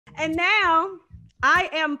And now I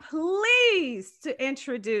am pleased to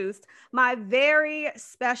introduce my very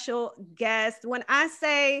special guest. When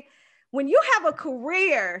you have a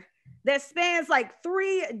career that spans like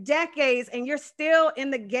 3 decades and you're still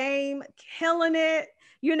in the game, killing it,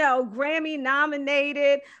 Grammy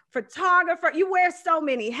nominated, photographer, you wear so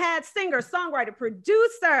many hats, singer, songwriter,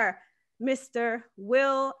 producer, Mr.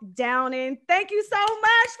 Will Downing. Thank you so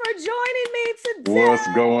much for joining me today. What's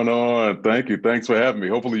going on? Thank you. Thanks for having me.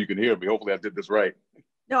 Hopefully you can hear me. Hopefully I did this right.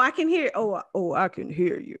 No, I can hear. Oh, I can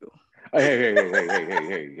hear you. Hey.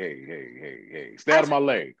 Stay out of my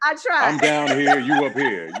lane. I tried. I'm down here, you up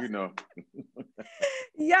here,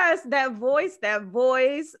 Yes, that voice,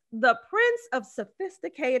 the Prince of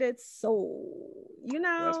Sophisticated Soul,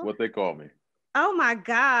 That's what they call me. Oh my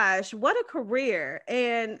gosh, what a career,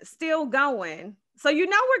 and still going. So we're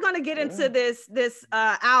going to get into this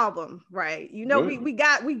album, right? We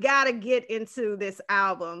got to get into this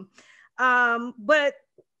album. But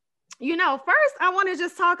first I want to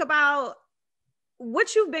just talk about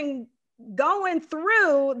what you've been going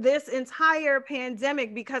through this entire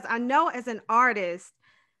pandemic, because I know as an artist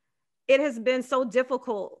it has been so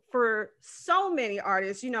difficult for so many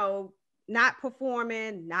artists, not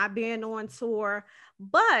performing, not being on tour.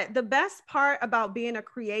 But the best part about being a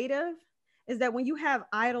creative is that when you have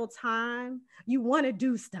idle time, you want to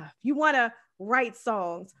do stuff. You want to write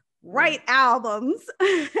songs, write albums.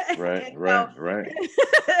 Right.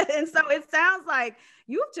 And so it sounds like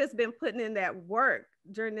you've just been putting in that work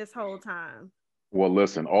during this whole time. Well,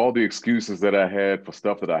 listen, all the excuses that I had for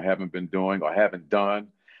stuff that I haven't been doing or haven't done,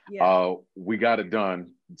 we got it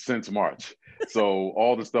done since March. So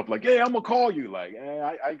all the stuff like, I'm gonna call you, like,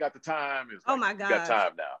 I got the time. It's like, oh my God, you got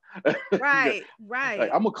time now. Right.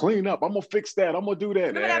 Like, I'm gonna clean up. I'm gonna fix that. I'm gonna do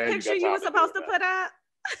that. Remember that picture you were supposed to put up?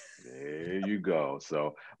 There you go.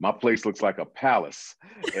 So my place looks like a palace.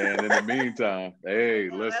 And in the meantime,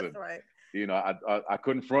 listen. That's right. I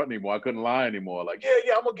couldn't front anymore. I couldn't lie anymore. Like,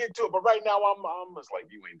 I'm gonna get to it, but right now I'm just like,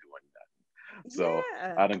 you ain't doing nothing. So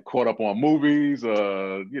I done caught up on movies,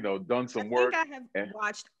 done some work. I have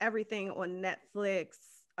watched everything on Netflix,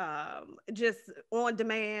 just on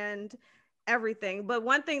demand, everything. But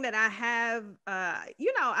one thing that I have,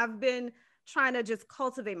 I've been trying to just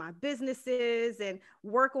cultivate my businesses and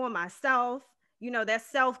work on myself, that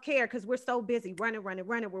self-care, because we're so busy running.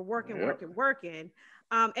 We're working.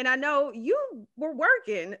 And I know you were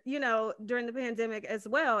working, during the pandemic as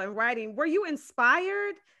well, and writing. Were you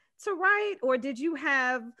inspired to write, or did you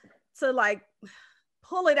have to like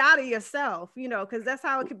pull it out of yourself, because that's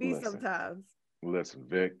how it could be sometimes. Listen,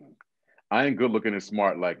 Vic, I ain't good looking and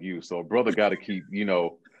smart like you. So brother got to keep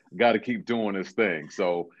doing his thing.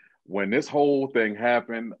 So when this whole thing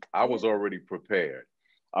happened, I was already prepared.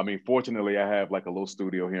 I mean, fortunately, I have like a little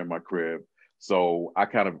studio here in my crib. So I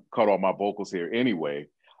kind of cut all my vocals here anyway.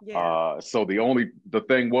 So the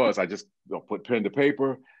thing was, I just put pen to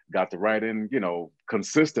paper, got to writing,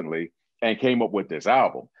 consistently, and came up with this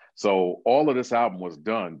album. So all of this album was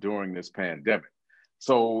done during this pandemic.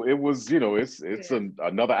 So it was,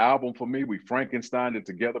 another album for me. We Frankensteined it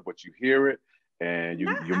together, but you hear it and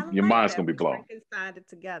your mind's gonna be blown. Frankensteined it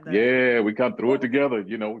together. Yeah, we kind of threw it together,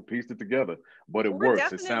 we pieced it together, but it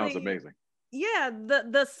works. It sounds amazing. Yeah,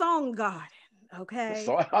 the song garden. Okay.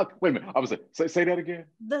 Wait a minute. I was like, say that again.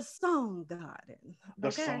 The song garden. The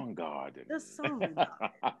song garden. The song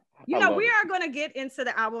garden. We are going to get into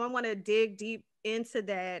the album. I want to dig deep into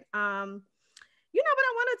that. But I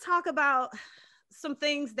want to talk about some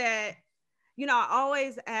things that, I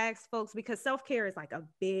always ask folks, because self-care is like a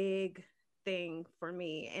big thing for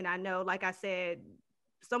me. And I know, like I said,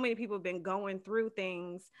 so many people have been going through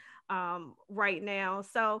things right now.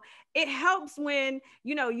 So it helps when,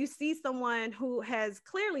 you see someone who has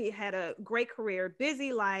clearly had a great career,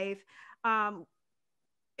 busy life.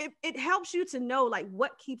 It helps you to know like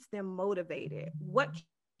what keeps them motivated, what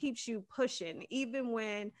keeps you pushing, even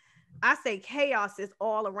when I say chaos is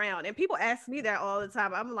all around. And people ask me that all the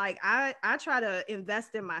time. I'm like, I try to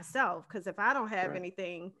invest in myself, because if I don't have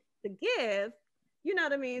anything to give, you know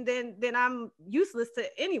what I mean, then I'm useless to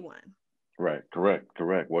anyone. Right. Correct.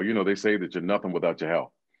 Well, they say that you're nothing without your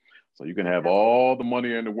health. So you can have all the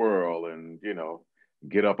money in the world and,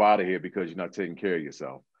 get up out of here because you're not taking care of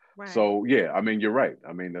yourself. Right. So, yeah, I mean, you're right.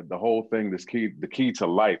 I mean, the whole thing, the key to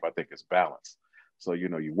life, I think, is balance. So,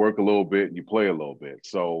 you work a little bit and you play a little bit.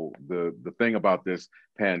 So the thing about this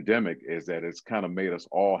pandemic is that it's kind of made us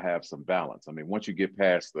all have some balance. I mean, once you get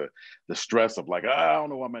past the stress of like, I don't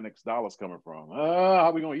know where my next dollar's coming from. How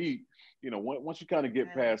are we going to eat? Once you kind of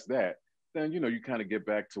get past that, then, you kind of get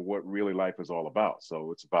back to what really life is all about.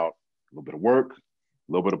 So it's about a little bit of work, a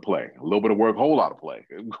little bit of play, a little bit of work, whole lot of play,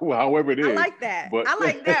 however it I is. like that. But I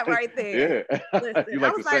like that right there. yeah, Listen, you I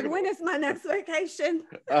like the was like, second when is my next vacation?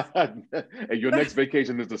 and your next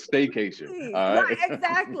vacation is a staycation. All Right,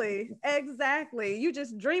 right, exactly. You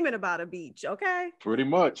just dreaming about a beach, okay? pretty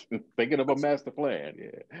much thinking of a But master plan.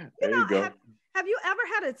 Yeah, you there you know, go. have you ever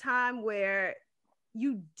had a time where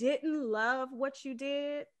you didn't love what you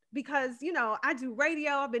did? Because I do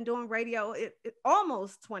radio. I've been doing radio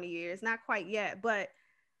almost 20 years, not quite yet, but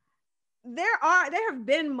there have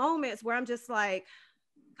been moments where I'm just like,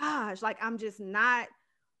 gosh, like I'm just not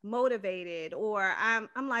motivated, or I'm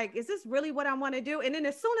like, is this really what I want to do? And then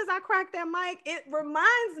as soon as I crack that mic, it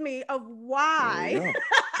reminds me of There you why go.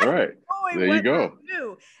 All right, I'm doing there you what I go.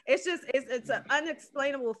 do. It's an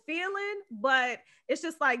unexplainable feeling, but it's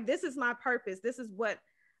just like, this is my purpose. This is what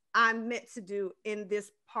I'm meant to do in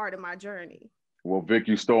this part of my journey. Well, Vic,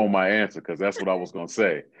 you stole my answer because that's what I was gonna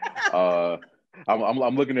say. Uh,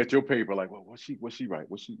 I'm looking at your paper like, well, what's she write?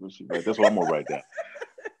 What's she write? That's what I'm gonna write down.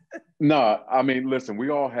 No, I mean, listen, we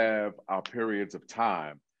all have our periods of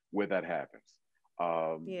time where that happens.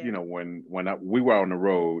 Yeah. We were on the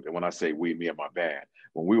road, and when I say we, me and my band,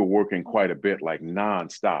 when we were working quite a bit, like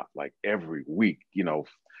nonstop, like every week,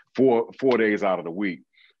 4 days out of the week,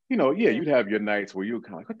 yeah, Yeah. you'd have your nights where you're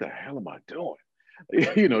kind of like, what the hell am I doing?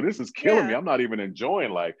 This is killing me. Yeah. I'm not even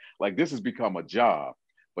enjoying like this has become a job.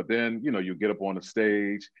 But then, you get up on the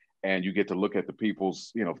stage and you get to look at the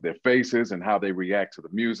people's, their faces and how they react to the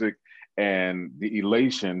music and the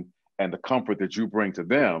elation and the comfort that you bring to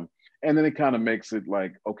them. And then it kind of makes it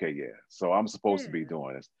like, okay, yeah, so I'm supposed to be Yeah.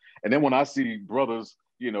 doing this. And then when I see brothers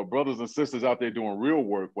and sisters out there doing real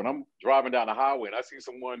work, when I'm driving down the highway and I see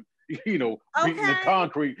someone, beating the Okay.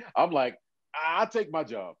 concrete, I'm like, I take my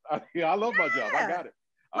job. I love my job. I Yeah. got it.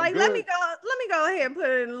 I'm Like, let me good. go ahead and put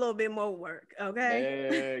in a little bit more work.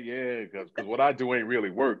 Okay. Yeah, because what I do ain't really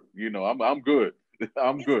work. I'm good.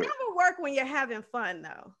 I'm It's good. never work when you're having fun,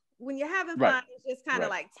 though. When you're having Right, fun, it's just kind of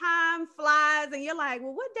right. like time flies and you're like,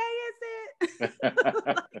 well, what day is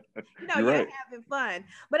it? You're You're right. having fun.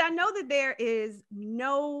 But I know that there is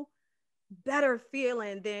no better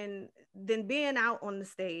feeling than being out on the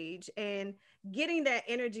stage and getting that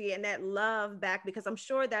energy and that love back, because I'm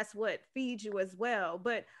sure that's what feeds you as well.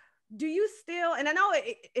 But do you still, and I know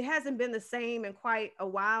it hasn't been the same in quite a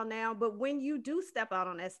while now, but when you do step out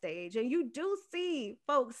on that stage and you do see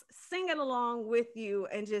folks singing along with you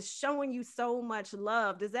and just showing you so much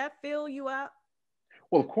love, does that fill you up?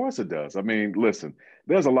 Well, of course it does. I mean, listen,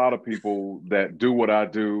 there's a lot of people that do what I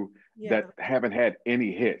do that Yeah. haven't had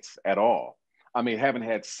any hits at all. I mean, haven't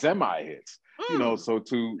had semi hits. Mm, So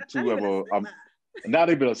to not have even a semi. not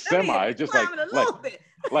even a Let me semi, it's just climb it a little bit.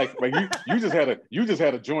 like you just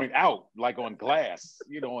had a joint out like on glass,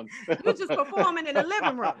 on You just performing in the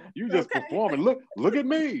living room. you just Okay. performing. Look at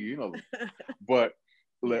me, But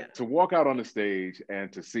Yeah. to walk out on the stage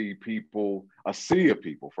and to see people, a sea of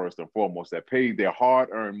people, first and foremost, that paid their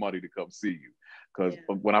hard-earned money to come see you. Because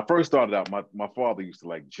Yeah. when I first started out, my father used to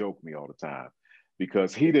like joke me all the time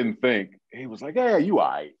because he didn't think, he was like, yeah, you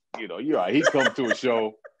all right, you all right. He'd come to a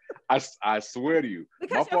show. I swear to you, my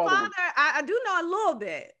Because your father father, would, I do know a little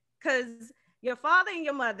bit, because your father and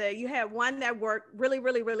your mother, you had one that worked really,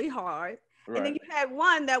 really, really hard. And then right, you had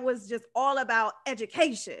one that was just all about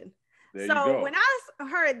education. there you So go. when I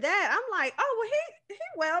heard that, I'm like, oh, well, he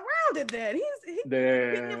well rounded then. He's getting it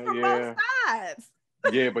There, from both yeah. sides.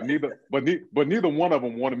 Yeah, but neither one of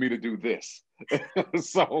them wanted me to do this.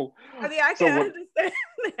 so I mean, I so can what understand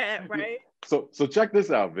that, right? so check this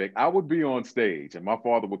out, Vic. I would be on stage and my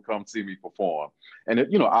father would come see me perform. And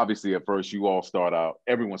obviously at first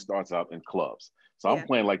everyone starts out in clubs. So I'm Yeah.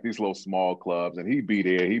 playing like these little small clubs and he'd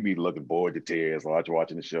be looking bored to tears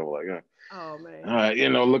watching the show, like, Oh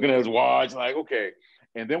man. looking at his watch, like, okay.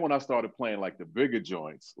 And then when I started playing like the bigger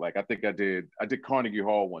joints, like I think I did Carnegie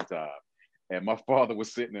Hall one time. And my father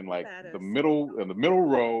was sitting in like That the is so middle in the middle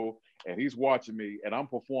row, and he's watching me, and I'm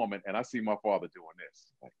performing, and I see my father doing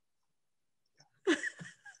this. Like,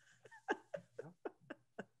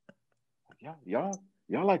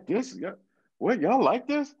 y'all like this? Yeah, what y'all like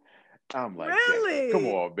this? I'm like, Dad, come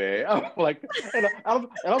really. on, man. I'm like, and I'm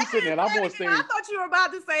sitting there, and I'm on I stage. thought you were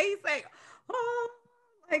about to say, he's like, oh,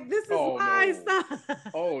 like this is Oh my no. son.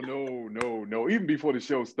 Oh no, no, no. Even before the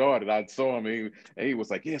show started, I saw him and he was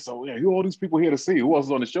like, yeah, so yeah, who all these people here to see? Who else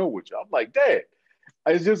is on the show with you? I'm like, Dad,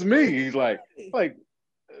 it's just me. He's like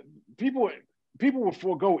people people would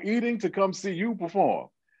forego eating to come see you perform.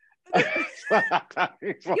 It's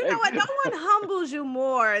You know like, what? No one humbles you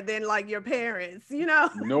more than like your parents, no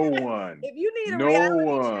one, If you need a no reality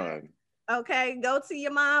check, one. okay, go to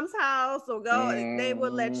your mom's house or go, they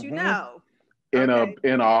will let you Hmm. know. Okay.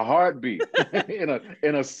 in a heartbeat,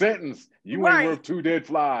 in a sentence. You ain't Right. worth two dead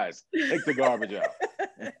flies. Take the garbage out.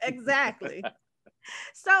 Exactly.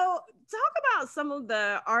 So, talk about some of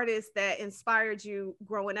the artists that inspired you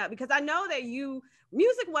growing up, because I know that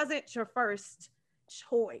music wasn't your first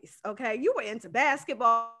choice. Okay. You were into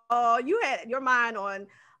basketball, you had your mind on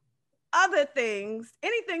other things,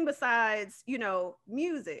 anything besides,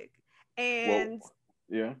 music. Well, And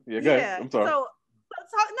yeah. Go ahead. yeah, I'm sorry. so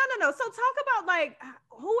talk, no. So talk about like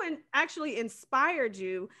actually inspired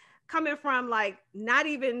you, coming from like not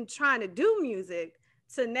even trying to do music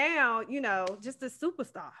to now, just a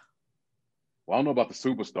superstar. Well, I don't know about the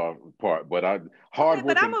superstar part, but Okay, but I'm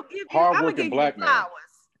hardworking, gonna give you, I'm gonna hardworking give you your black man. flowers.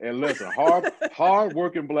 And listen,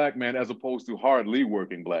 hardworking black man as opposed to hardly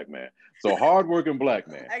working black man. So hardworking black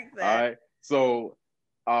man. All Exactly. right. So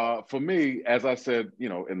for me, as I said,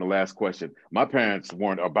 in the last question, my parents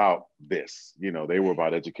weren't about this. They were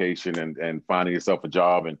about education and finding yourself a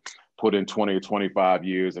job and put in 20 or 25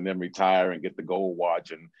 years and then retire and get the gold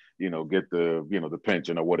watch and, get the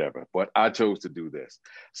pension or whatever. But I chose to do this.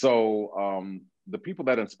 So the people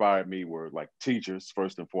that inspired me were like teachers,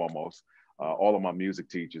 first and foremost. All of my music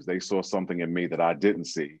teachers, they saw something in me that I didn't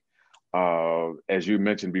see. As you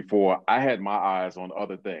mentioned before, I had my eyes on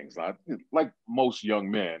other things. Like most young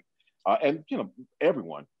men, and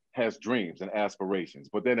everyone has dreams and aspirations,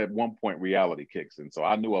 but then at one point reality kicks in. So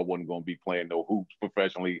I knew I wasn't going to be playing no hoops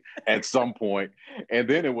professionally at some point. And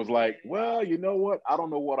then it was like, well, you know what? I don't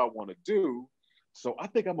know what I want to do. So I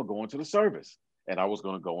think I'm going to go into the service. And I was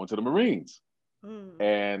going to go into the Marines. Mm.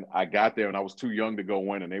 And I got there and I was too young to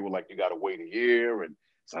go in, and they were like, you got to wait a year. And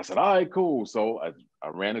so I said, all right, cool. So I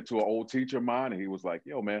ran into an old teacher of mine, and he was like,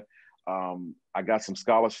 yo, man, I got some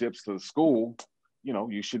scholarships to the school.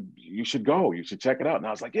 You should go. You should check it out. And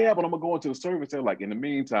I was like, yeah, but I'm gonna go into the service. They're like, in the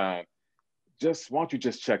meantime, why don't you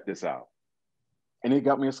just check this out? And he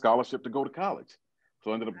got me a scholarship to go to college.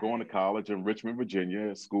 So I ended up going to Right. college in Richmond, Virginia,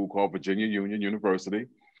 a school called Virginia Union University.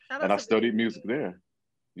 Shout And out I to Virginia studied music Union.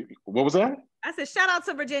 there. What was that? I said, shout out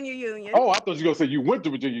to Virginia Union. Oh, I thought you were gonna say you went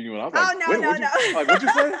to Virginia Union. I was like, Oh, no, wait, no, what you no. like? What you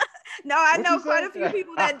say? No, I What know you quite say? a few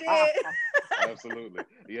people that did. Absolutely.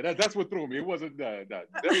 Yeah, that's what threw me. It wasn't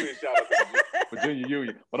definitely a shout out to Virginia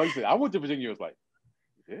Union. But like I said, I went to Virginia. It was like,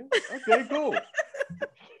 yeah, okay, cool.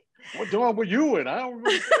 What joint were you in? I don't remember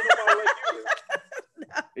seeing nobody like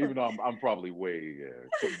you. Even though I'm probably way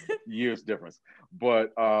years difference.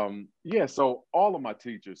 But yeah, so all of my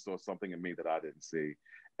teachers saw something in me that I didn't see.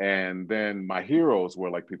 And then my heroes were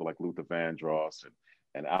like people like Luther Vandross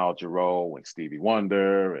and Al Jarreau and Stevie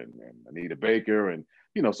Wonder and Anita Baker. And,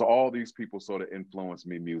 so all these people sort of influenced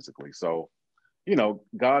me musically. So,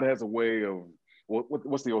 God has a way of,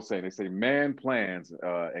 what's the old saying? They say man plans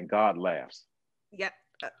and God laughs. Yep.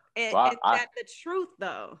 So Is that the truth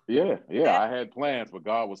though? yeah, That, I had plans, but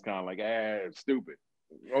God was kind of like, stupid,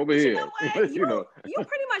 over but you here, know what? You you know. you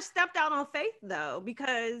pretty much stepped out on faith though,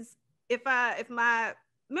 because if my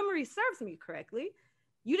memory serves me correctly,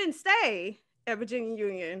 you didn't stay at Virginia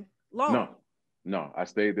Union long. No, no, I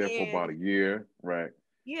stayed there for about And a year, right,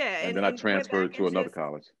 yeah, and then I and you went back transferred to and another just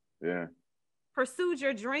college. Yeah, pursued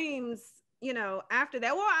your dreams, after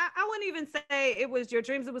that. Well, I wouldn't even say it was your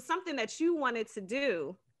dreams. It was something that you wanted to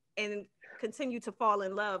do and continue to fall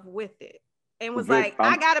in love with it. And was Vic, like,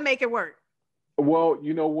 I gotta make it work. well,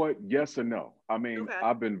 you know what? Yes and no. I mean, Okay.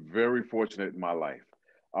 I've been very fortunate in my life.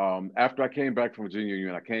 After I came back from Virginia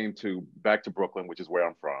Union, I came back to Brooklyn, which is where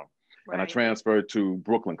I'm from, and I Right. transferred to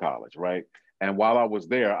Brooklyn College, right? And while I was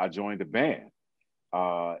there, I joined a band.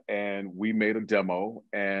 And we made a demo.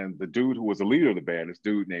 And the dude who was the leader of the band, this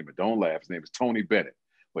dude named, don't laugh, his name is Tony Bennett,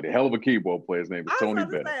 but a hell of a keyboard player. His name is I was Tony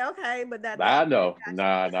about to Bennett. say, okay, but that I know, got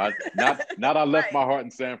nah, not. I left right. my heart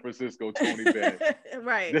in San Francisco. Tony Bennett.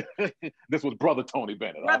 Right. This was brother Tony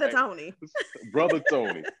Bennett. All Brother right, Tony. brother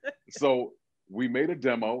Tony. So we made a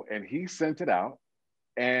demo, and he sent it out,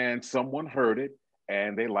 and someone heard it,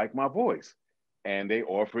 and they liked my voice, and they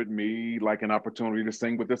offered me like an opportunity to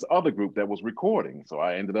sing with this other group that was recording. So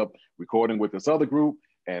I ended up recording with this other group,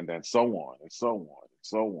 and then so on and so on and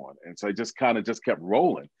so on. And so it just kind of just kept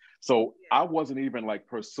rolling. So Yeah. I wasn't even like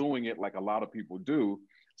pursuing it like a lot of people do.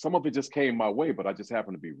 Some of it just came my way, but I just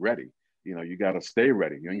happened to be ready. You got to stay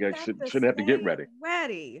ready. You ain't You got got to shouldn't have to get stay ready.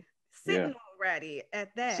 ready. Yeah, Sitting on ready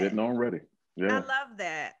at that. sitting on ready. I Yeah, love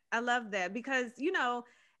that. I love that because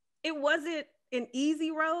it wasn't an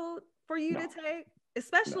easy road for you to no, take, no,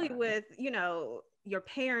 especially with, your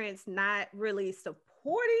parents not really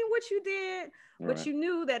supporting what you did, but right, you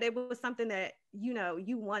knew that it was something that,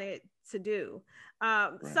 you wanted to do.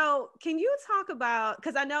 right. So can you talk about,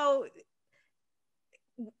 because I know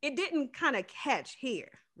it didn't kind of catch here,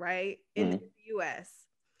 right? In the US.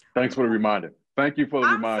 Thanks for the reminder. Thank you for the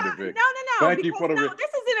reminder, sorry. Vic. No. Thank you for the this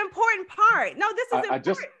is an important part. No, this is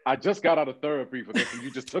important. I just got out of therapy for this, and you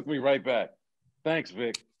just took me right back. Thanks,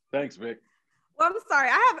 Vic. Well, I'm sorry.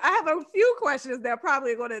 I have a few questions that are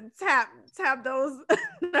probably going to tap those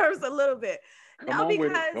nerves a little bit.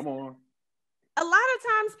 Come on. A lot of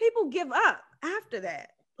times people give up after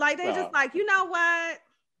that. Like they just like, you know what?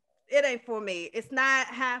 It ain't for me. It's not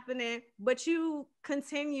happening. But you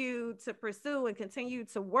continue to pursue and continue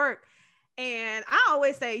to work. And I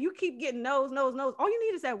always say, you keep getting no's. All you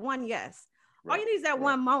need is that one yes. All you need is that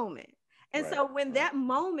one moment. And so when that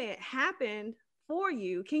moment happened for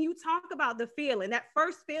you, can you talk about the feeling, that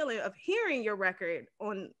first feeling of hearing your record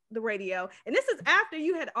on the radio? And this is after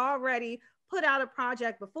you had already put out a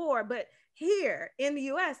project before, but here in the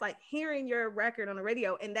US, like hearing your record on the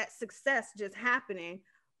radio and that success just happening,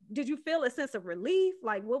 did you feel a sense of relief?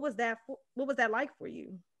 Like, what was that like for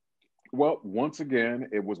you? Well, once again,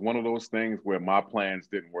 it was one of those things where my plans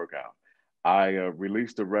didn't work out. I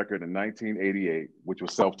released a record in 1988, which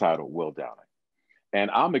was self-titled Will Downing.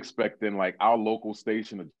 And I'm expecting like our local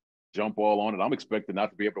station to jump all on it. I'm expecting not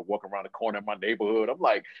to be able to walk around the corner in my neighborhood. I'm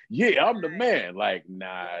like, yeah, I'm the man. Like,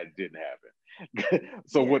 nah, it didn't happen.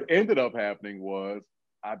 So what ended up happening was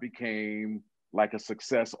I became like a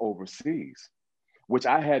success overseas, which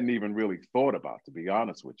I hadn't even really thought about, to be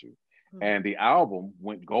honest with you. And the album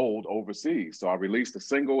went gold overseas. So I released a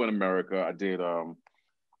single in America. I did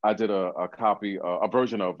a copy, a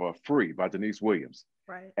version of Free by Denise Williams.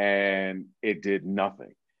 Right. And it did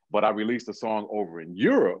nothing. But I released a song over in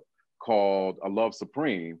Europe called A Love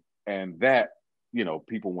Supreme. And that, you know,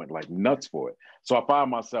 people went like nuts for it. So I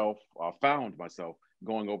found myself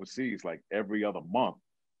going overseas like every other month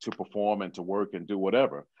to perform and to work and do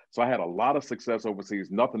whatever. So I had a lot of success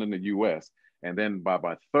overseas, nothing in the US. And then by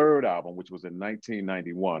my third album, which was in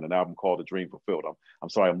 1991, an album called A Dream Fulfilled. I'm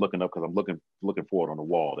sorry, I'm looking up because I'm looking for it on the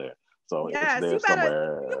wall there. So yes, it's there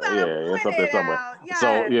somewhere. Yeah, it's up there somewhere. Yes.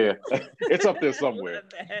 So yeah, it's up there somewhere.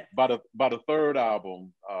 By the third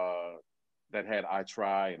album, that had I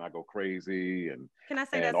Try and I Go Crazy and can I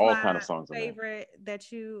say and that's all my kind of songs favorite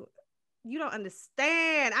that you don't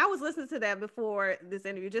understand. I was listening to that before this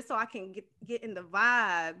interview just so I can get in the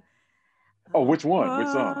vibe. Oh, which one? Which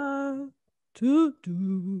song? I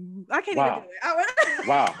can't even do it.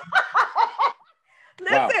 Wow.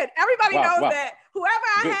 Listen, everybody knows that whoever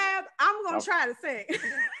I have, I'm gonna try to sing.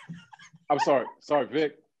 I'm sorry,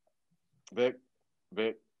 Vic.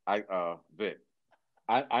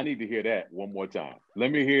 I need to hear that one more time.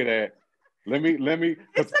 Let me hear that. Let me.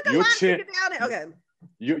 It took a lot to get down there. Okay.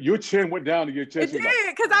 Your chin went down to your chest. It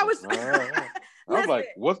did, because I was. I was like,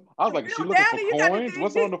 what? I was like, is she looking for coins?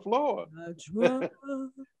 What's on the floor?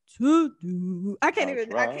 I can't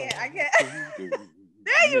even. I can't.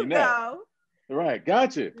 There you go. Right,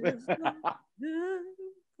 gotcha.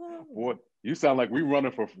 Boy, you sound like we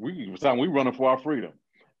running for our freedom.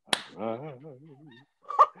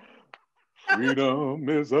 Freedom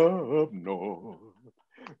is up north.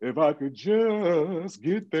 If I could just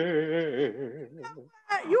get there.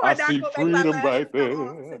 You are I see freedom right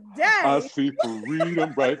there. I see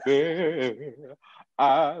freedom right there.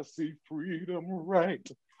 I see freedom right.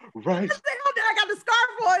 I got the scarf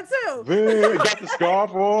on too. There, got the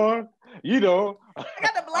scarf on. You know. I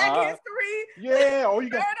got the Black History. Yeah, all you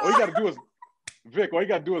gotta do is Vic, all you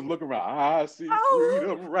gotta do is look around. I see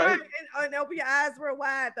freedom right. And open your eyes real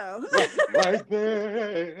wide though. right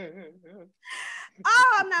there.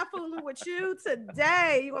 Oh, I'm not fooling with you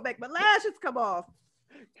today. You gonna make my lashes come off.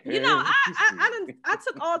 You know, I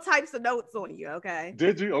took all types of notes on you, okay?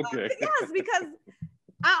 Did you? Okay. Yes, because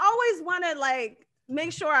I always want to like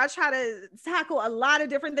make sure I try to tackle a lot of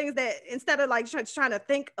different things that instead of like trying to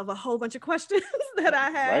think of a whole bunch of questions that I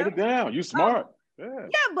have. Write it down. You smart. But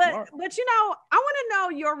you know, I want to know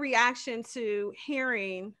your reaction to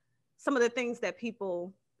hearing some of the things that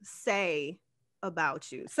people say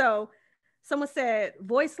about you. So someone said,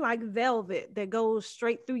 voice like velvet that goes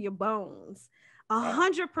straight through your bones,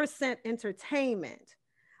 100% entertainment,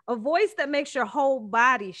 a voice that makes your whole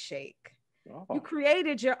body shake. You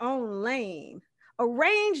created your own lane, a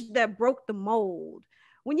range that broke the mold.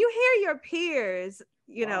 When you hear your peers,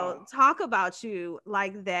 you know, talk about you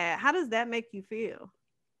like that, how does that make you feel?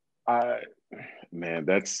 Man,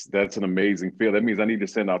 that's an amazing feel. That means I need to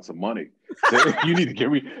send out some money. So you need to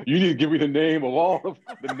give me the names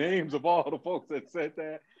of all the folks that said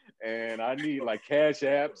that, and I need like Cash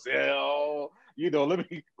App, Zelle, let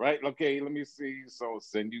me, right? Okay, let me see. So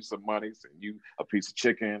send you some money, send you a piece of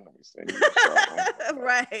chicken. Let me send you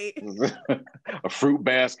Right. a fruit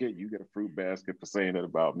basket. You get a fruit basket for saying it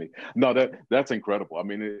about me. No, that's incredible. I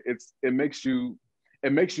mean, it makes you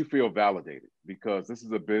feel validated because this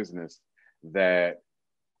is a business that,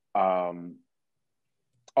 um,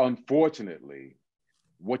 unfortunately,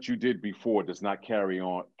 what you did before does not carry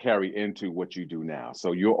into what you do now.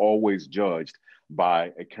 So you're always judged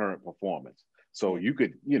by a current performance. So Yeah.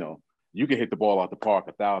 you could hit the ball out the park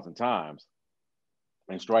 1,000 times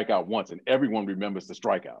and strike out once, and everyone remembers the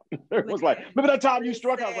strikeout. Everyone's like, remember that time you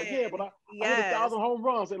struck out? I was like, yeah, but I hit Yes. 1,000 home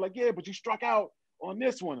runs. They're like, yeah, but you struck out on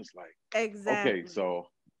this one. It's like, okay, Exactly. so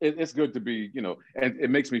it's good to be, and it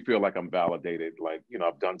makes me feel like I'm validated, like,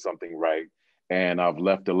 I've done something right and I've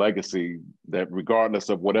left a legacy that regardless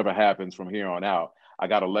of whatever happens from here on out, I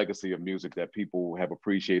got a legacy of music that people have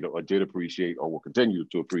appreciated or did appreciate or will continue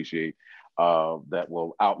to appreciate, that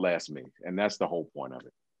will outlast me. And that's the whole point of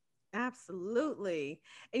it. Absolutely.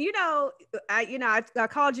 And I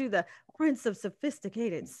called you the Prince of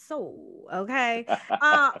Sophisticated Soul. Okay.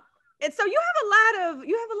 Uh, and so you have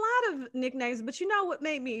a lot of nicknames, but you know what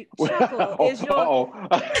made me chuckle is your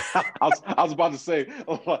I was about to say,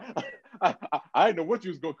 I didn't know what you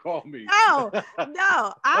was gonna call me. no,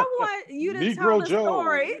 no. I want you to tell Negro the Joe.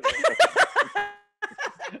 story.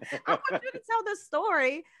 I want you to tell the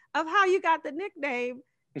story of how you got the nickname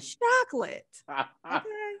Chocolate.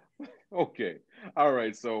 Okay. Okay. All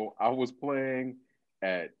right. So I was playing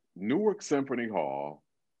at Newark Symphony Hall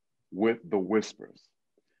with the Whispers.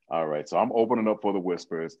 All right. So I'm opening up for the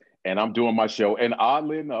Whispers and I'm doing my show. And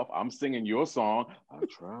oddly enough, I'm singing your song. I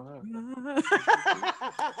try.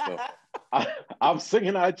 So I'm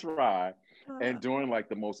singing I Try. And during like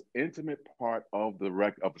the most intimate part of the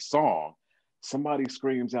song, somebody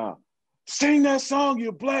screams out, sing that song,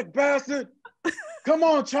 you black bastard. Come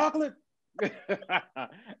on, Chocolate.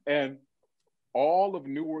 And all of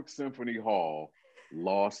Newark Symphony Hall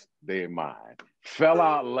lost their mind, fell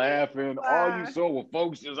out laughing. All you saw were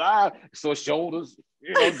folks just saw shoulders,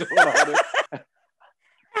 doing all this.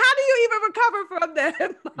 How do you even recover from that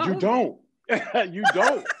You moment? don't. You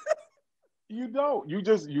don't. You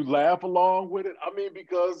don't. You laugh along with it. I mean,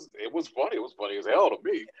 because it was funny. It was funny as hell to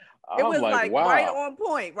me. It I'm was like, like right wow. on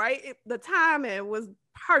point, right? The timing was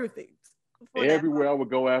perfect for that Everywhere I moment. would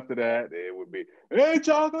go after that, it would be, hey,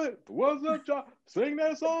 Chocolate, what's up, Chocolate? Sing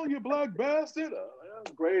that song, you black bastard.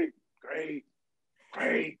 Great, great,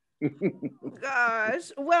 great.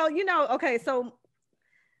 Gosh. Well, okay, so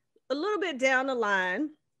a little bit down the line,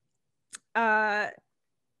 uh,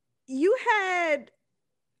 you had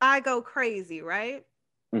I Go Crazy, right?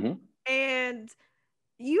 Mm-hmm. And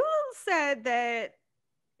you said that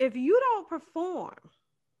if you don't perform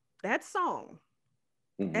that song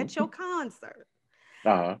at Mm-hmm. your concert,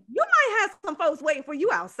 Uh-huh. you might have some folks waiting for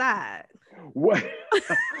you outside. What?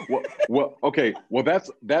 Well, okay. Well,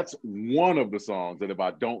 that's one of the songs that if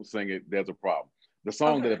I don't sing it, there's a problem. The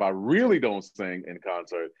song that Okay. if I really don't sing in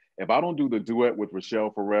concert, if I don't do the duet with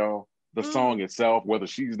Rochelle Farrell, the song Mm, itself, whether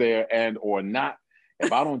she's there and or not,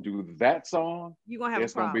 if I don't do that song, you're gonna have a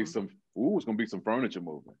it's gonna be problem. some it's gonna be some furniture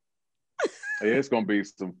moving. It's gonna be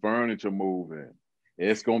some furniture moving.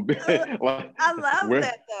 It's gonna be like I love we're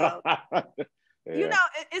that though. yeah,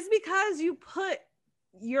 It's because you put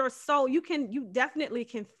your soul, you definitely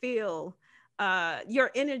can feel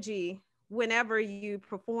your energy whenever you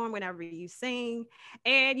perform, whenever you sing,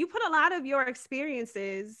 and you put a lot of your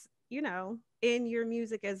experiences, in your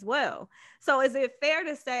music as well. So is it fair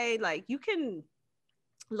to say like you can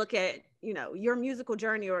look at, your musical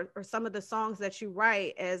journey or some of the songs that you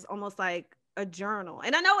write as almost like a journal?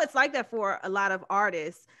 And I know it's like that for a lot of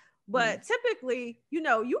artists, mm-hmm. but typically, you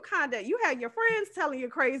had your friends telling you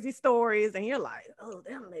crazy stories and you're like, oh,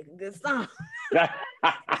 that'll make a good song.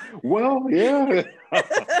 Well, yeah,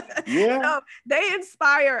 yeah. So they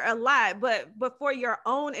inspire a lot, but for your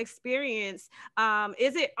own experience,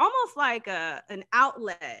 is it almost like an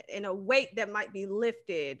outlet and a weight that might be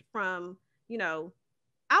lifted from, you know,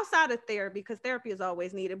 outside of therapy, because therapy is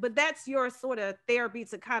always needed, but that's your sort of therapy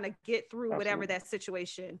to kind of get through whatever Absolutely. that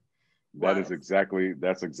situation was.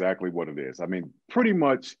 That's exactly what it is. I mean, pretty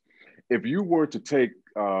much, if you were to take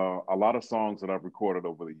a lot of songs that I've recorded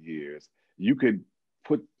over the years, you could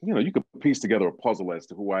you could piece together a puzzle as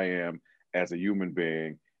to who I am as a human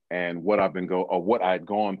being and what I'd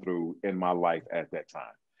gone through in my life at that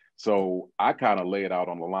time. So I kind of lay it out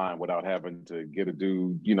on the line without having to get a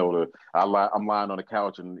dude, I'm lying on the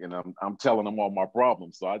couch and I'm telling them all my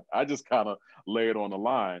problems. So I just kind of lay it on the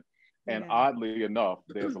line. And Yeah. oddly enough,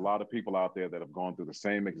 there's a lot of people out there that have gone through the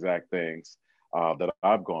same exact things that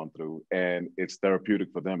I've gone through, and it's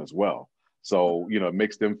therapeutic for them as well. So, it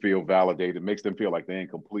makes them feel validated, makes them feel like they ain't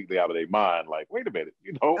completely out of their mind. Like, wait a minute,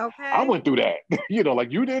 I Okay. went through that,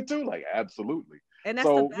 like you did too. Like, absolutely. And that's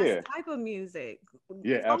the So, best yeah, type of music.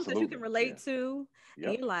 yeah, Songs that you can absolutely. Yeah. relate to. And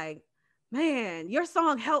Yep. you're like, man, your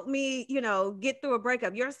song helped me, get through a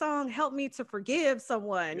breakup. Your song helped me to forgive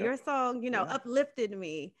someone. Yep. Your song, Yeah. uplifted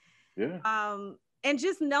me. Yeah. And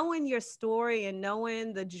just knowing your story and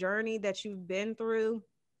knowing the journey that you've been through.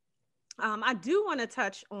 I do want to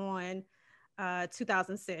touch on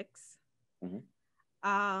 2006.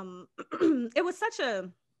 Mm-hmm. It was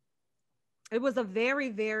it was a very,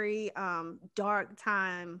 very dark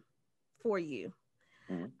time for you.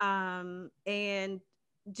 And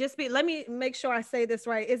let me make sure I say this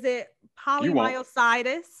right. Is it You won't.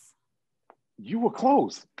 polymyositis? You were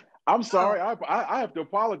close. I'm Oh, sorry. I have to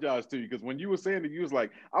apologize to you because when you were saying it, you was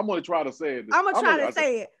like, I'm gonna try to say it. I'm gonna try to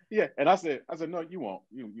say it. Yeah, and I said, no, you won't.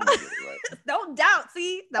 You won't get it right. Don't doubt.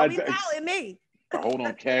 See, don't be doubting me. Hold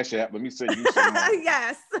on, Cash App. Let me send you some money.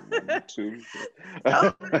 Yes. 1, 2.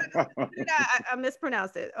 I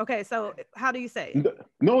mispronounced it. Okay, so how do you say it?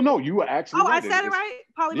 No, you were actually right. I said it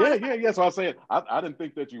right. Yeah. So I said I didn't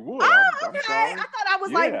think that you would. Oh, I'm okay. sorry. I thought I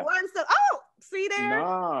was like one. So, see there.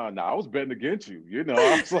 Nah, I was betting against you.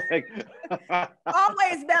 I was like,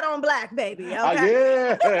 always bet on black, baby.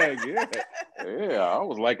 Okay. Yeah. I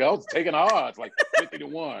was taking odds like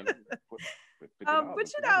 50-1. But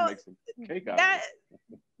make some cake out that of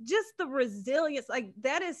it. Just the resilience, like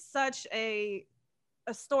that is such a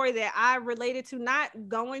story that I related to, not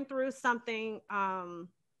going through something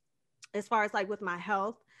as far as like with my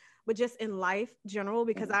health, but just in life general,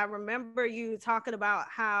 because I remember you talking about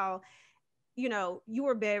how, you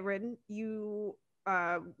were bedridden, you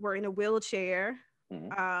were in a wheelchair,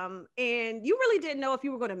 and you really didn't know if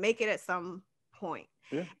you were going to make it at some point.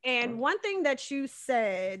 Yeah, and one thing that you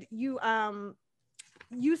said, you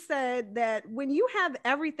said that when you have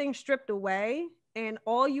everything stripped away and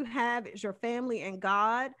all you have is your family and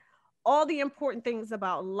God, all the important things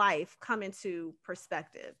about life come into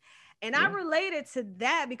perspective. And I related to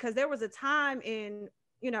that because there was a time in,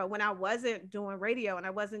 when I wasn't doing radio and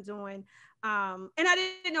I wasn't doing, and I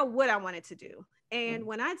didn't know what I wanted to do. And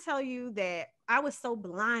when I tell you that I was so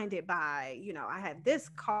blinded by, I have this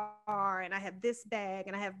car and I have this bag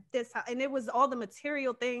and I have this, and it was all the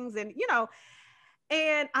material things and,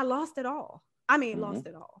 and I lost it all. I mean, lost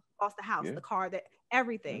it all, lost the house, the car,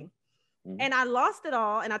 everything. And I lost it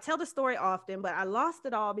all. And I tell the story often, but I lost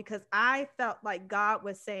it all because I felt like God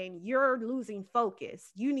was saying, you're losing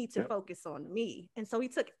focus. You need to focus on me. And so he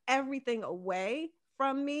took everything away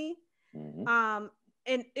from me.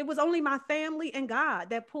 And it was only my family and God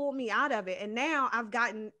that pulled me out of it. And now I've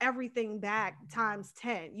gotten everything back times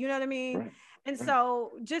 10. You know what I mean? Right. And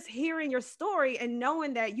so just hearing your story and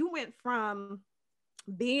knowing that you went from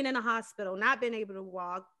being in a hospital, not being able to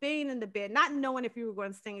walk, being in the bed, not knowing if you were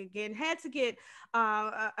going to sing again, had to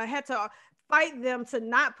fight them to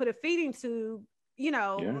not put a feeding tube,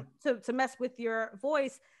 to mess with your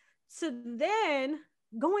voice, to then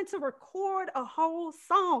going to record a whole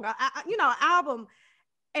song, album,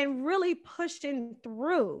 and really pushing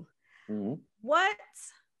through. What?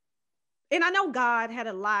 And I know God had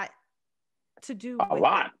a lot to do with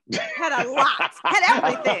had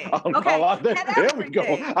everything. Okay. There we go.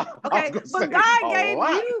 Okay. But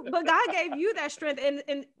God gave you that strength.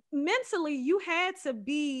 And mentally you had to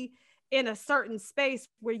be in a certain space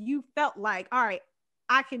where you felt like, all right,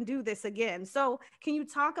 I can do this again. So can you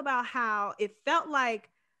talk about how it felt like,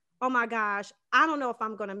 oh my gosh, I don't know if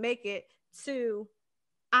I'm going to make it, to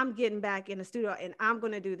I'm getting back in the studio and I'm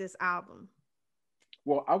going to do this album?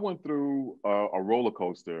 Well, I went through a roller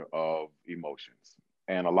coaster of emotions,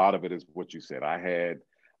 and a lot of it is what you said. I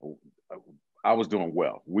was doing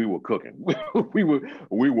well. We were cooking. we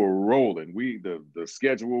were rolling. The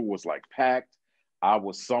schedule was like packed. I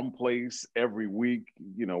was someplace every week.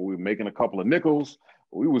 We were making a couple of nickels.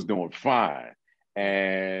 We was doing fine,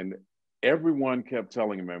 and everyone kept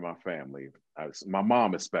telling me, my family, my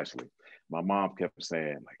mom especially. My mom kept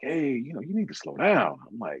saying, like, "Hey, you need to slow down."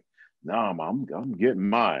 I'm like, "Nah, Mom, I'm getting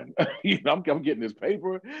mine. I'm getting this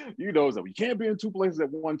paper. So you can't be in two places at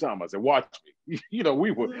one time." I said, "Watch me."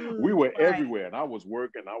 We were everywhere, and I was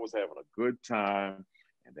working. I was having a good time,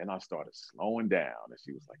 and then I started slowing down. And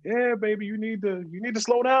she was like, "Yeah, baby, you need to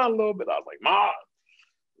slow down a little bit." I was like, "Mom,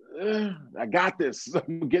 I got this.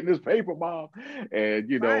 I'm getting this paper, Mom." And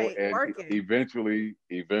and working. eventually,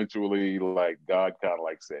 like God kind of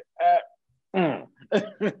like said,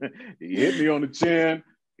 he hit me on the chin.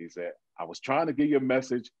 He said, "I was trying to give you a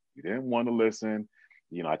message. You didn't want to listen.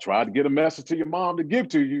 You know, I tried to get a message to your mom to give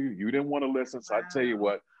to you. You didn't want to listen. So I tell you Wow.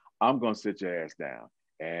 what, I'm going to sit your ass down.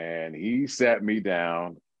 And he sat me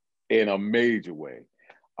down in a major way.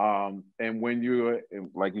 And when you're,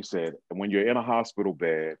 like you said, when you're in a hospital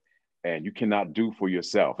bed and you cannot do for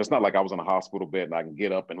yourself, it's not like I was in a hospital bed and I can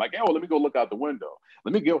get up and like, oh, let me go look out the window.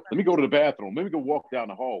 Let me go to the bathroom. Let me go walk down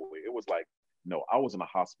the hallway. It was like, no, I was in a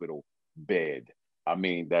hospital bed. I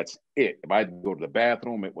mean, that's it. If I had to go to the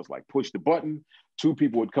bathroom, it was like push the button. Two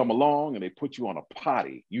people would come along and they put you on a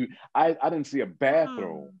potty. I didn't see a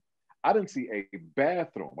bathroom. Mm. I didn't see a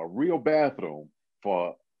bathroom, a real bathroom,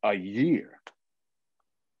 for a year.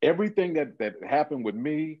 Everything that happened with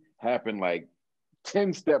me happened like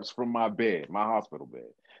 10 steps from my bed, my hospital bed.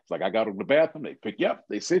 It's like I got to the bathroom, they pick you up,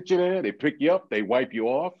 they sit you there, they pick you up, they wipe you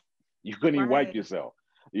off. You couldn't even wipe Right. yourself,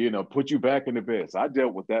 put you back in the bed. So I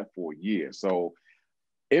dealt with that for a year. So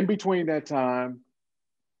in between that time,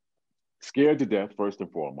 scared to death, first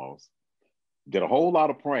and foremost, did a whole lot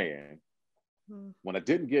of praying. Mm. When I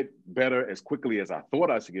didn't get better as quickly as I thought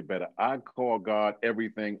I should get better, I called God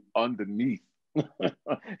everything underneath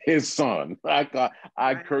his son. I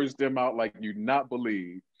Right. cursed him out like you not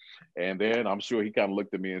believe. And then I'm sure he kind of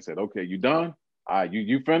looked at me and said, okay, you done? All right,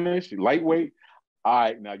 you finished? Lightweight? All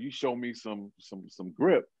right, now you show me some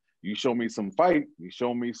grip. You show me some fight. You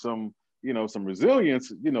show me some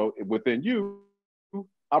resilience, within you.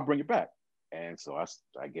 I'll bring it back. And so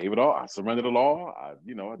I gave it all. I surrendered it all. I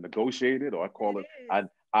negotiated, or I It call it, is.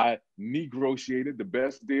 I negotiated the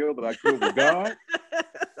best deal that I could with God.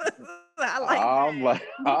 I like that. I'm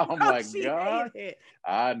like, God, Negotiated.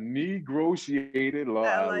 I negotiated, I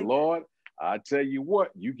like that. Lord. I tell you what,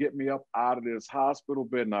 you get me up out of this hospital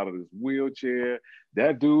bed and out of this wheelchair.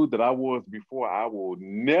 That dude that I was before, I ain't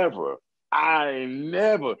never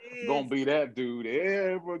gonna Yes. be that dude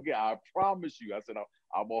ever again. I promise you. I said,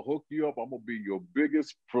 I'm gonna hook you up. I'm gonna be your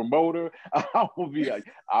biggest promoter.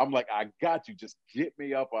 I'm like, I got you. Just get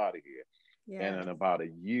me up out of here. And Yes. in about a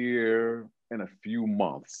year and a few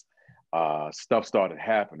months, stuff started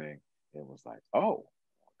happening. It was like, oh,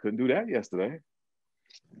 couldn't do that yesterday.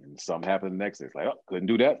 And something happened the next day. It's like, oh, couldn't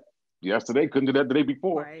do that yesterday, couldn't do that the day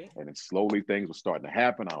before. Right. And then slowly things were starting to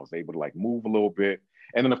happen. I was able to like move a little bit.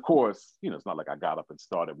 And then of course, it's not like I got up and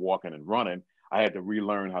started walking and running. I had to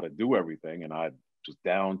relearn how to do everything. And I was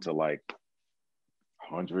down to like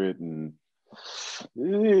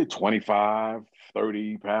 125,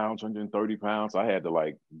 30 pounds, 130 pounds. I had to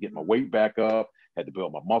like get my weight back up, had to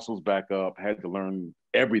build my muscles back up, had to learn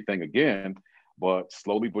everything again. But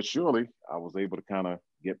slowly but surely, I was able to kind of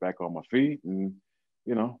get back on my feet and,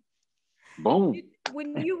 you know, boom.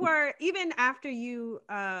 When you were, even after you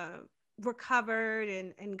recovered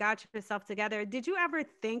and got yourself together, did you ever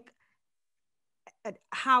think at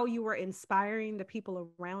how you were inspiring the people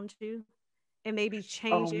around you and maybe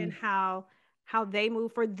changing Um, how they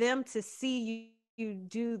move for them to see you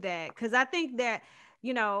do that? Because I think that,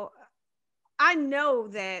 you know, I know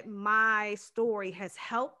that my story has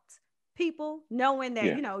helped people, knowing that,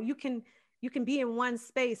 yeah, you can be in one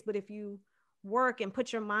space, but if you work and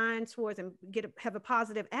put your mind towards and have a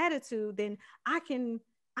positive attitude, then I can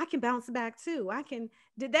bounce back too. I can.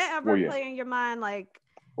 Did that well, ever yeah, play in your mind, like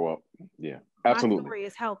well, yeah, my absolutely. story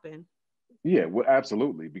is helping? Yeah, well,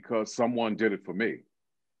 absolutely, because someone did it for me.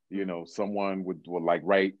 Someone would like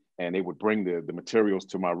write and they would bring the materials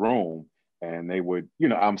to my room and they would,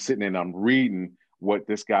 I'm sitting and I'm reading what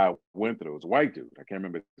this guy went through. It was a white dude. I can't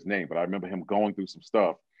remember his name, but I remember him going through some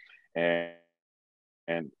stuff. And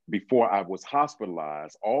before I was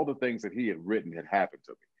hospitalized, all the things that he had written had happened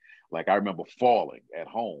to me. Like I remember falling at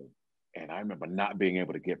home and I remember not being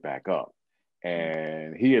able to get back up.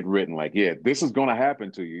 And he had written like, yeah, this is going to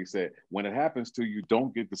happen to you. He said, when it happens to you,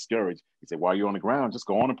 don't get discouraged. He said, while you're on the ground, just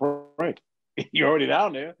go on and pray. You're already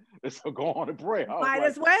down there. So go on and pray. Might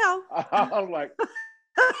as well. I was like,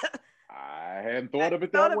 I hadn't I thought of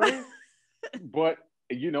it thought that about. way, but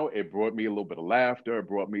it brought me a little bit of laughter. It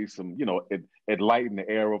brought me some, it lightened the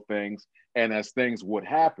air of things. And as things would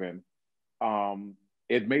happen,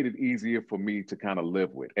 it made it easier for me to kind of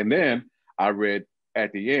live with. And then I read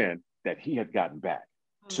at the end that he had gotten back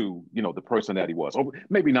to, the person that he was, or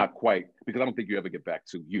maybe not quite, because I don't think you ever get back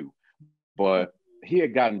to you, but he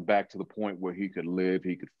had gotten back to the point where he could live,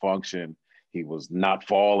 he could function, he was not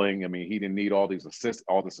falling. I mean, he didn't need all this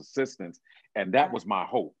assistance, and that was my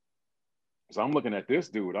hope. So I'm looking at this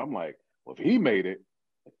dude. I'm like, well, if he made it,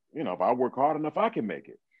 if I work hard enough, I can make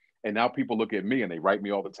it. And now people look at me and they write me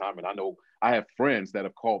all the time. And I know I have friends that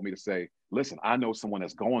have called me to say, listen, I know someone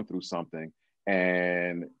that's going through something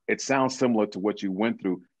and it sounds similar to what you went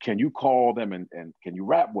through. Can you call them and can you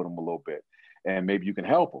rap with them a little bit? And maybe you can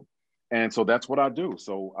help them. And so that's what I do.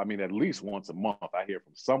 So, I mean, at least once a month, I hear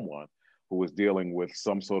from someone who is dealing with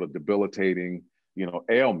some sort of debilitating,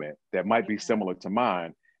 ailment that might be similar to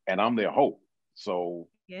mine, and I'm their hope. So,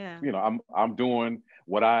 Yeah. I'm doing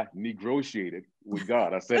what I negotiated with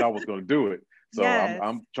God. I said I was going to do it. So Yes.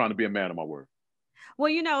 I'm trying to be a man of my word.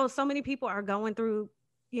 Well, so many people are going through,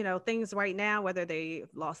 things right now, whether they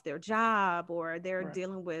lost their job or they're Right.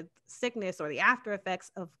 dealing with sickness or the after effects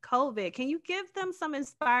of COVID. Can you give them some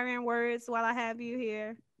inspiring words while I have you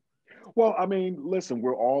here? Well, I mean, listen,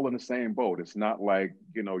 we're all in the same boat. It's not like,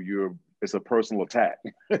 it's a personal attack.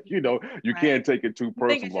 You Right. can't take it too You think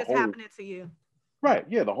personal. it's The just whole, happening to you? right.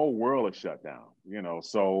 Yeah. The whole world is shut down,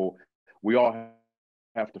 so we all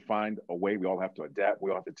have to find a way. We all have to adapt.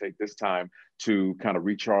 We all have to take this time to kind of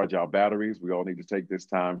recharge our batteries. We all need to take this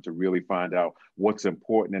time to really find out what's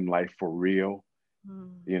important in life for real. Mm.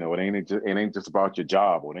 It ain't just about your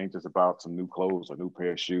job, or it ain't just about some new clothes or new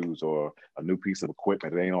pair of shoes or a new piece of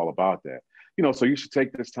equipment. It ain't all about that. So you should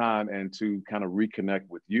take this time and to kind of reconnect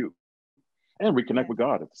with you and reconnect Yeah. with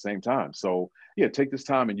God at the same time. So yeah, take this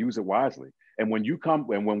time and use it wisely. And when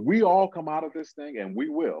we all come out of this thing, and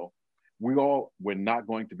we're not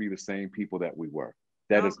going to be the same people that we were.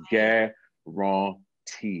 That Oh is man.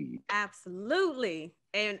 guaranteed. Absolutely.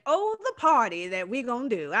 And oh, the party that we gonna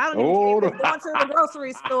do. I don't even care Oh, if it's going to the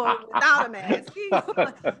grocery store without a mask. We gonna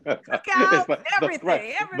cook out it's like right, everything.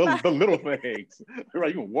 the, Everybody. the little things.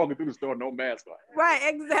 Right, you walking through the store, no mask on. Right,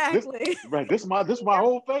 This exactly. right, this my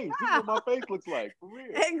whole face. This is what my face looks like for real.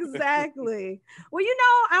 Exactly. Well,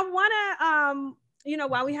 I want to,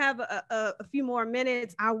 while we have a few more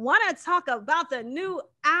minutes, I want to talk about the new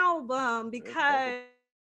album Let's talk because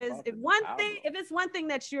about the new album. if it's one thing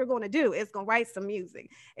that you're going to do, it's going to write some music.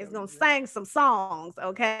 It's There we going to go. sing some songs,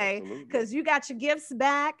 okay? Absolutely. Because you got your gifts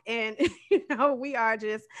back, and we are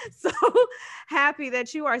just so happy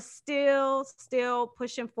that you are still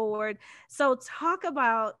pushing forward. So talk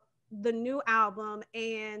about the new album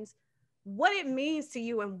and what it means to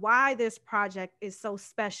you and why this project is so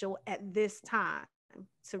special at this time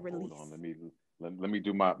to Hold release. on. Let me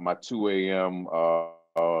do my 2 a.m.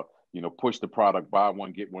 Push the product, buy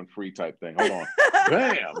one get one free type thing. Hold on.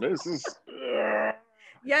 Bam! This is the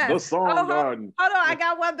Yes. Song Oh, Garden. hold on. I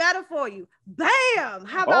got one better for you. Bam.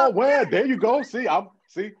 How Oh about well, that? there you go. See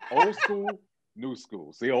old school, new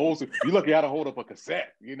school. See old school. You lucky how to hold up a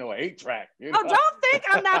cassette, an 8-track. Oh, don't think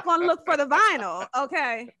I'm not going to look for the vinyl.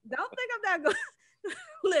 Okay. Don't think I'm not going to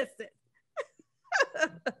listen.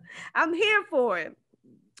 I'm here for it.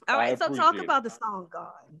 All I right. So talk appreciate it. about the Song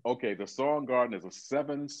Garden. Okay, the Song Garden is a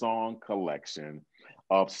 7-song collection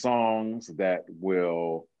of songs that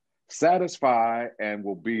will satisfy and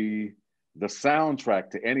will be the soundtrack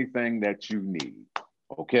to anything that you need.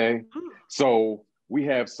 Okay, Mm. so we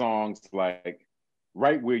have songs like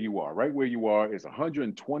Right Where You Are. Right Where You Are is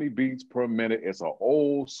 120 beats per minute. It's an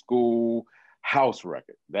old school house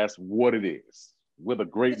record. That's what it is, with a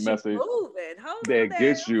great Get you message moving. Hold on that there.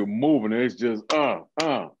 gets you moving. It's just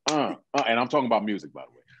and I'm talking about music, by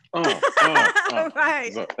the way.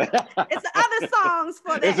 Right. So, It's the other songs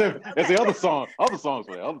for it's, that. it's Okay. the other songs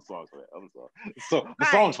for that, other songs for that, other songs. So the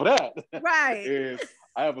songs Right. for that Right. is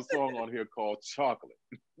I have a song on here called Chocolate.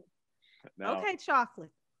 Now, Okay, chocolate.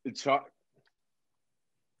 cho-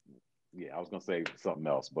 yeah, I was gonna say something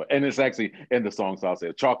else, and it's actually in the song, so I'll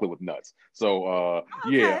say chocolate with nuts. So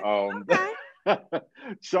yeah, Okay. Okay.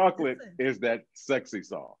 chocolate Listen. is that sexy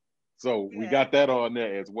song. So we Yeah. got that on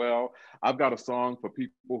there as well. I've got a song for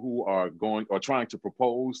people who are going or trying to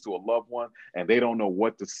propose to a loved one and they don't know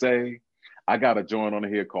what to say. I got a joint on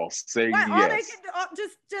here called Say What? All they Yes. can do,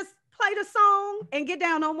 just play the song and get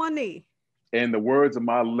down on one knee. In the words of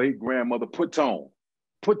my late grandmother, put tone,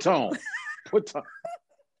 put tone, put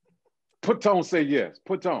tone, say yes,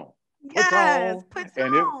 put Yes. on, Put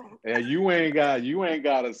and if on. and you ain't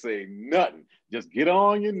gotta say nothing. Just get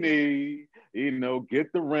on your knee,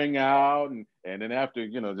 get the ring out, and then after,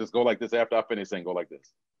 just go like this. After I finish saying, go like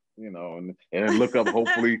this, and then look up.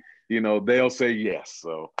 Hopefully, they'll say yes.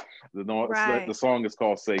 So the Right. song is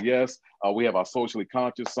called "Say Yes." We have our socially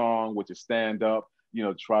conscious song, which is "Stand Up."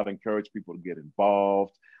 Try to encourage people to get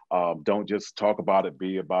involved. Don't just talk about it,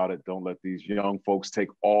 be about it. Don't let these young folks take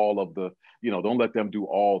all of the, don't let them do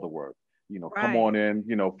all the work. Come Right. on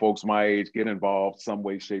in, folks my age, get involved some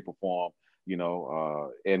way, shape, or form,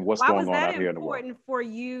 and what's Why going was on that out here in the world. important for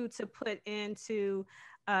you to put into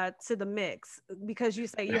to the mix? Because you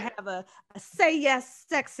say you have a say yes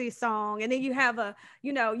sexy song, and then you have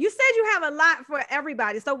you said you have a lot for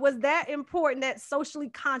everybody. So was that important, that socially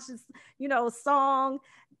conscious, song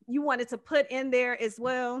you wanted to put in there as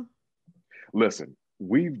well? Listen,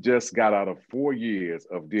 we've just got out of 4 years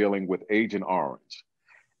of dealing with Agent Orange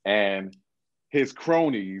and his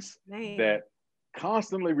cronies that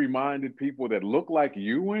constantly reminded people that look like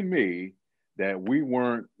you and me that we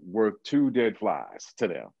weren't worth two dead flies to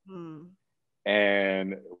them.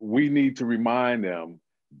 And we need to remind them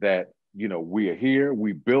that, you know, we are here,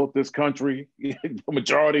 we built this country, the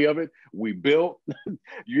majority of it, we built,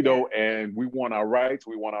 you know, and we want our rights,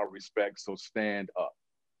 we want our respect, so stand up.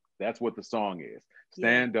 That's what the song is.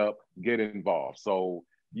 Stand up, get involved. So,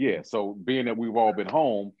 yeah, so being that we've all been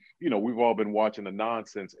home, you know, we've all been watching the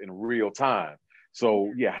nonsense in real time.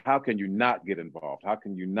 So, yeah, how can you not get involved? How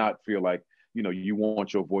can you not feel like, you know, you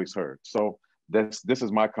want your voice heard? So this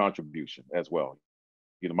is my contribution as well.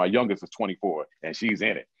 You know, my youngest is 24 and she's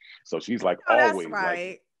in it. So she's like always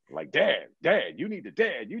like, dad, you need the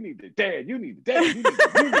dad, you need the dad, you need the dad, you need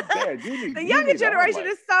the dad, you need the younger generation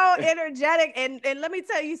is so energetic. And let me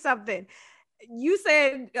tell you something. You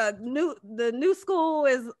said the new school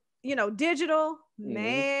is, you know, digital.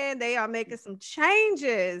 Man, they are making some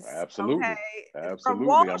changes. Absolutely. Okay? Absolutely.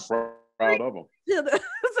 I'm proud of them.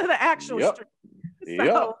 To the actual street.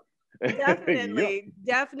 So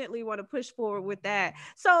definitely want to push forward with that.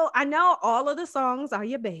 So I know all of the songs are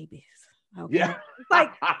your babies. Okay. Yeah. It's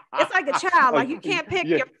like a child. Like you can't pick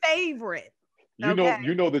your favorite. You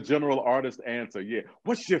know the general artist answer. Yeah.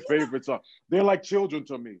 What's your favorite song? They're like children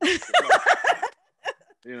to me.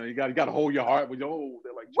 You know, you got to hold your heart with they're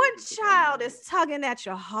like. What child is tugging at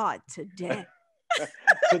your heart today?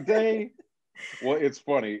 Today, well, it's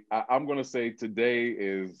funny. I'm gonna say today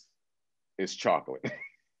is chocolate.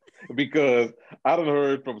 Because I done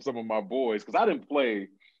heard from some of my boys, because I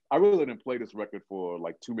really didn't play this record for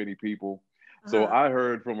like too many people. So I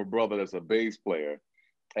heard from a brother that's a bass player,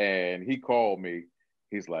 and he called me.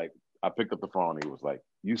 He's like, I picked up the phone. He was like,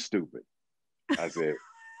 "You stupid." I said,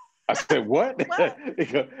 what?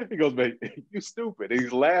 He goes, "Man, you stupid." And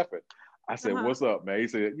he's laughing. I said, "What's up, man?" He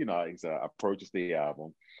said, I purchased the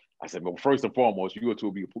album. I said, well, first and foremost, you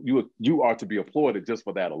are to be applauded just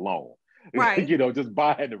for that alone. Right. You know, just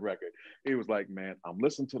buying the record. He was like, "Man, I'm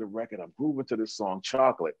listening to the record. I'm grooving to this song,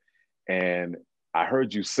 Chocolate. And I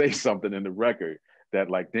heard you say something in the record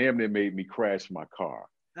that like damn near made me crash my car."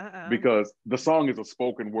 Because the song is a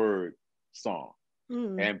spoken word song.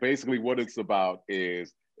 And basically what it's about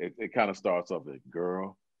is it kind of starts off like,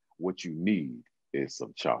 "Girl, what you need is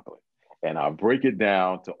some chocolate." And I break it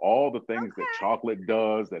down to all the things that chocolate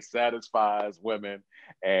does that satisfies women.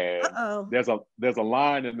 And there's a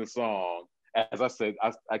line in the song. As I said,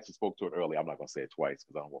 I actually spoke to it earlier. I'm not gonna say it twice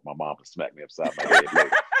because I don't want my mom to smack me upside my head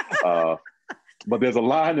later. But there's a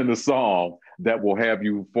line in the song that will have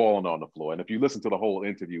you falling on the floor. And if you listen to the whole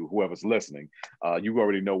interview, whoever's listening, you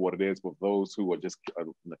already know what it is. But those who are just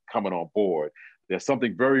coming on board, there's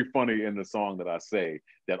something very funny in the song that I say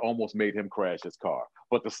that almost made him crash his car.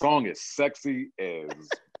 But the song is sexy as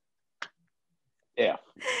F.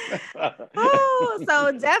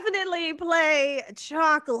 So definitely play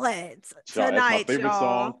Chocolate tonight, That's my favorite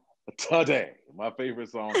song today. My favorite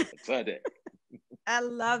song today. I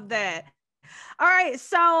love that. All right.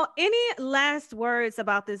 So any last words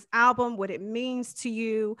about this album, what it means to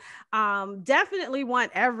you? Definitely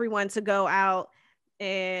want everyone to go out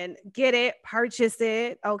and get it, purchase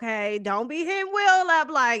it. Okay. Don't be hitting Will up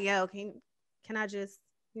like, yo, can I just,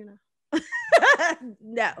 you know,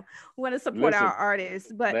 no, we want to support our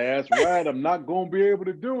artists, but that's right. I'm not going to be able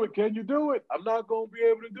to do it. Can you do it? I'm not going to be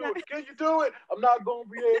able to do it. Can you do it? I'm not going to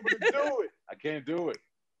be able to do it. I can't do it.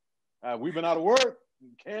 We've been out of work.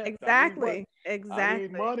 Can't. Exactly. I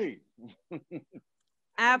need money.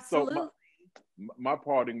 Absolutely. So my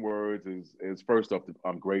parting words is first off,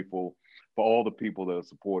 I'm grateful for all the people that have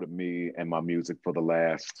supported me and my music for the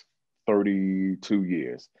last 32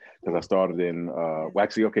 years. Because I started in,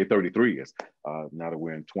 33 years. Now that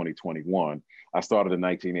we're in 2021. I started in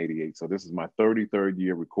 1988. So this is my 33rd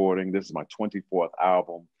year recording. This is my 24th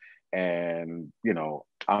album. And, you know,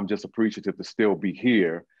 I'm just appreciative to still be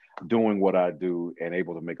here doing what I do and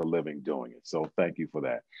able to make a living doing it. So thank you for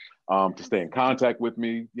that. To stay in contact with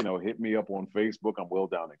me, you know, hit me up on Facebook. I'm Will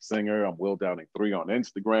Downing Singer. I'm Will Downing 3 on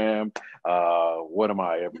Instagram. What am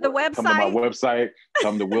I? The website. Come to my website.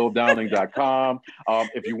 Come to willdowning.com.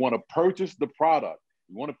 If you want to purchase the product,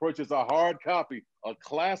 you want to purchase a hard copy, a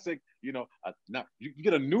classic, you know, now you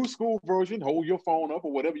get a new school version, hold your phone up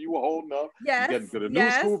or whatever you were holding up. Yes. You get a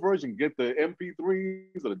new school version, get the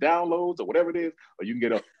MP3s or the downloads or whatever it is, or you can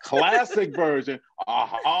get a classic version, a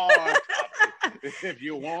hard copy if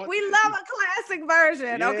you want. We love a classic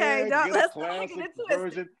version. Yeah, okay. Let's classic get it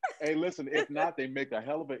version. Hey, listen, if not, they make a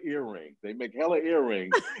hell of an earring. They make hella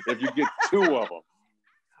earrings if you get two of them.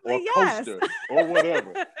 or poster or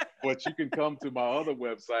whatever. But you can come to my other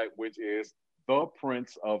website, which is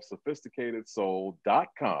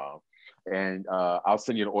theprinceofsophisticatedsoul.com. And I'll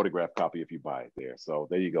send you an autographed copy if you buy it there. So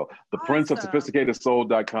there you go.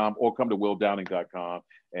 Theprinceofsophisticatedsoul.com, or come to willdowning.com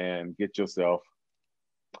and get yourself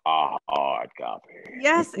a hard copy.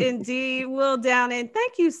 Yes, indeed. Will Downing,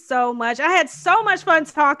 thank you so much. I had so much fun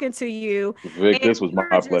talking to you. Vic, this was my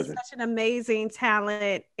pleasure. Such an amazing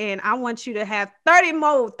talent, and I want you to have 30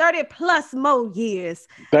 plus more years.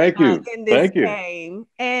 Thank you. In this game.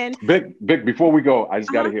 And Vic, before we go, I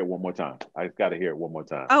just got to hear it one more time.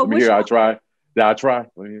 Oh, let me hear. I try. Did I try?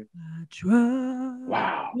 I try.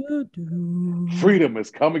 Wow. Freedom is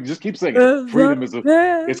coming. Just keep singing. Freedom is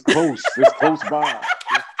it's close. It's close by.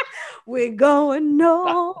 We're going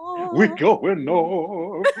north. We're going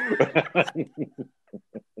north.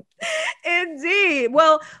 Indeed.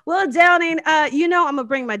 Well, Downing, I'm gonna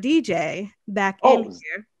bring my DJ back in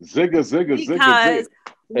here. Zigga. Because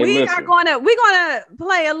we're gonna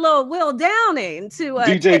play a little Will Downing to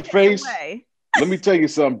DJ Face. Let me tell you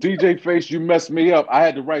something. DJ Face, you messed me up. I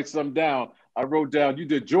had to write something down. I wrote down, you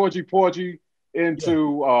did Georgie Porgy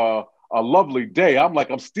into A Lovely Day. I'm like,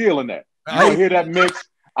 I'm stealing that. You hear that mix?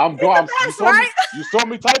 I'm going. You saw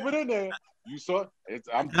me type it in there. You saw it.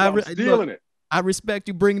 I'm stealing it. I respect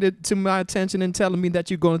you bringing it to my attention and telling me that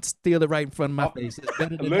you're going to steal it right in front of my face. It's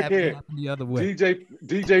better than having it happen the other way.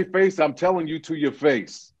 DJ Face, I'm telling you to your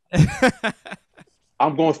face.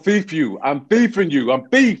 I'm going to thief you. I'm thieving you. I'm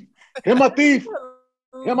thief. Hear my thief.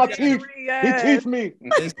 Hear my teeth. He teeth me.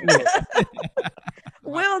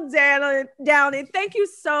 Will Downing, thank you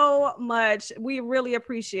so much. We really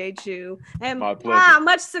appreciate you. And my pleasure.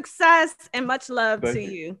 Much success and much love to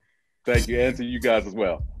you. Thank you, and to you guys as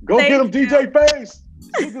well. Go get him, DJ Face.